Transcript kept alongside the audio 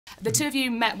The two of you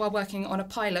met while working on a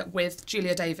pilot with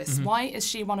Julia Davis. Why is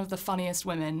she one of the funniest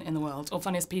women in the world, or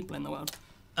funniest people in the world?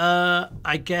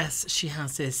 I guess she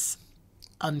has this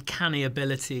uncanny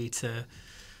ability to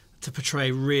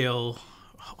portray real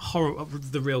horror,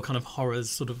 the real kind of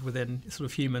horrors sort of within sort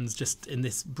of humans, just in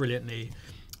this brilliantly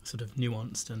sort of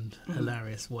nuanced and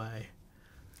hilarious way.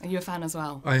 Are you a fan as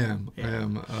well? I am. Yeah. I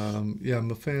am.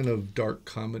 I'm a fan of dark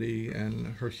comedy,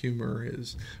 and her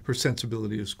her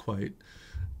sensibility is quite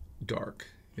dark.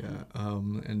 Yeah.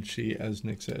 And she, as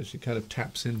Nick says, she kind of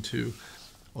taps into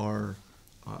our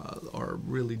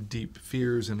really deep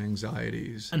fears and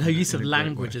anxieties. And her use of great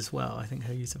language way. as well. I think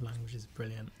her use of language is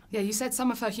brilliant. Yeah, you said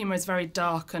some of her humour is very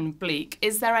dark and bleak.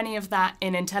 Is there any of that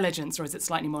in Intelligence, or is it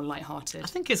slightly more light-hearted? I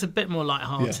think it's a bit more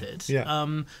light-hearted. Yeah.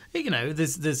 You know,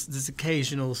 there's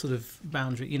occasional sort of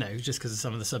boundary, you know, just because of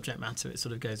some of the subject matter, it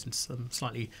sort of goes into some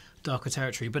slightly darker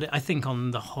territory. But I think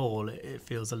on the whole, it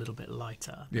feels a little bit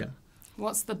lighter. Yeah.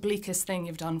 What's the bleakest thing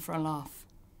you've done for a laugh?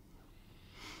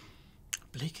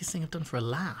 Bleakest thing I've done for a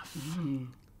laugh.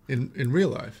 In real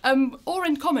life. Or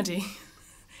in comedy.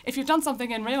 If you've done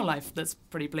something in real life that's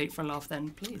pretty bleak for a laugh,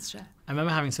 then please share. I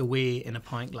remember having to wee in a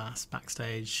pint glass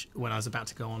backstage when I was about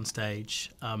to go on stage,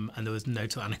 and there was no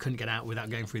toilet, and I couldn't get out without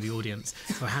going through the audience.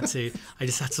 So I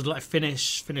just had to like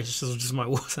finish sort of just my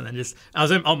water, and then I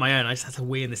was on my own. I just had to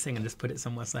wee in this thing and just put it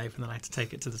somewhere safe, and then I had to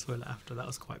take it to the toilet after. That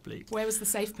was quite bleak. Where was the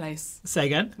safe place? Say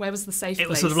again? Where was the safe place? It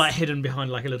was sort of like hidden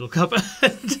behind like a little cupboard,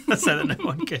 so that no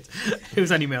one could. It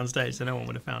was only me on stage, so no one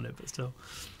would have found it, but still.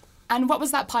 And what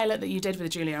was that pilot that you did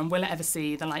with Julia, and will it ever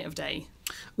see the light of day?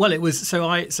 Well, it was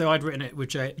I'd written it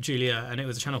with Julia, and it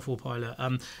was a Channel 4 pilot.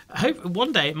 I hope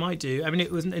one day it might do. I mean,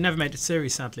 it never made a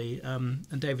series, sadly.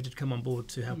 And David had come on board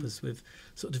to help us with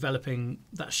sort of developing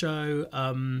that show.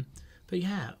 But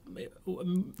yeah,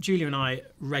 Julia and I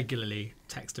regularly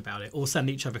text about it, or send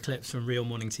each other clips from real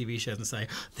morning TV shows and say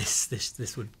this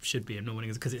should be in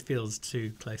mornings, because it feels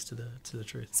too close to the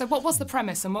truth. So what was the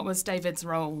premise, and what was David's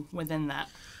role within that?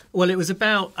 Well, it was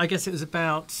about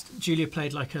Julia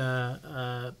played like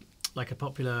a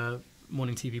popular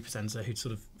morning TV presenter who'd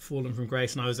sort of fallen from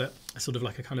grace, and I was a sort of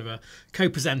like a kind of a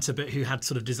co-presenter, but who had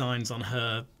sort of designs on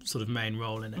her sort of main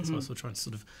role in it. So I was sort of trying to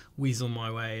sort of weasel my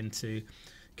way into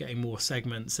getting more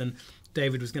segments, and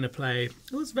David was going to play.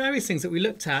 There was various things that we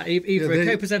looked at, either a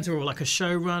co-presenter or like a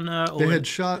showrunner. Or they had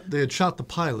shot the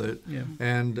pilot, yeah.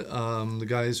 And the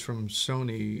guys from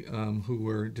Sony who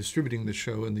were distributing the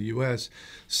show in the U.S.,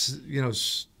 you know,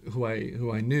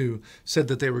 who I knew, said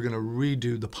that they were going to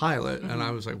redo the pilot, and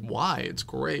I was like, why? It's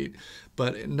great,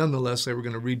 but nonetheless, they were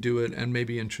going to redo it and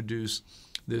maybe introduce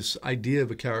this idea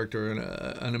of a character,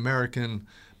 an American,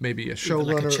 maybe a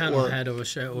showrunner, like a channel head or a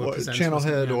show or a channel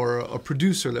head, yeah. or a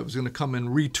producer that was going to come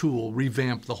and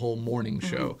revamp the whole morning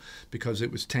show because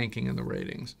it was tanking in the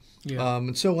ratings. Yeah.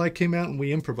 And so I came out and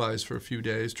we improvised for a few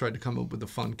days, tried to come up with a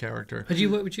fun character. Had you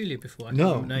worked with Julia before?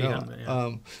 No, you hadn't.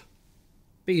 Yeah.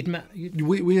 But you'd met.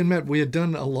 We had met. We had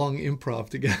done a long improv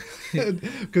together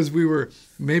because we were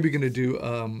maybe going to do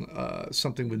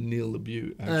something with Neil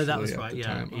LaBute. Actually, that was at right. the Yeah,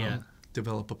 time, yeah.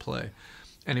 Develop a play.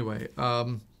 Anyway,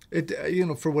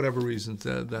 it for whatever reasons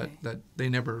that they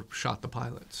never shot the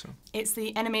pilot. So It's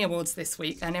the Enemy Awards this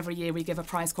week, and every year we give a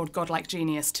prize called Godlike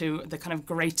Genius to the kind of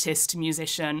greatest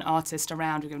musician, artist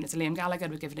around. We've given it to Liam Gallagher,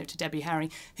 we've given it to Debbie Harry.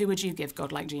 Who would you give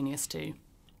Godlike Genius to?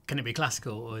 Can it be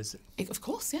classical, or is it? Of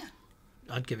course, yeah.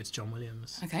 I'd give it to John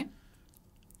Williams. Okay.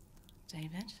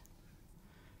 David?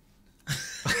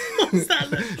 What's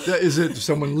that? is it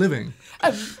someone living?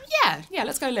 Yeah,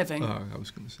 let's go living. Oh, I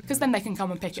was going to say. Because then they can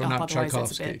come and pick it up, not otherwise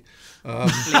it's a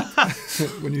Tchaikovsky.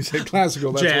 bit... When you say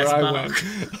classical, that's Jazz, where I Bach.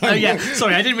 went. Oh yeah,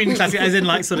 sorry, I didn't mean classical. As in,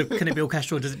 like, sort of, can it be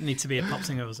orchestral? Or does it need to be a pop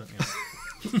singer or something else?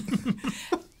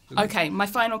 Okay, my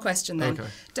final question then. Okay.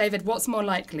 David, what's more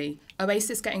likely,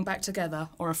 Oasis getting back together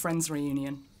or a Friends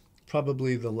reunion?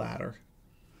 Probably the latter.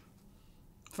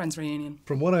 Friends reunion.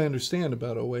 From what I understand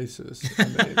about Oasis,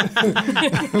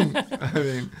 I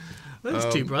mean,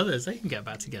 Those two brothers, they can get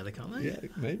back together, can't they? yeah,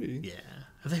 maybe. Yeah.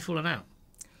 Have they fallen out?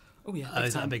 Oh yeah. Oh, big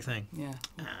is that a time. big thing? Yeah.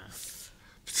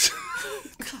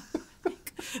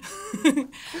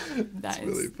 That's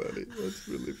really funny. That's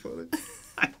really funny.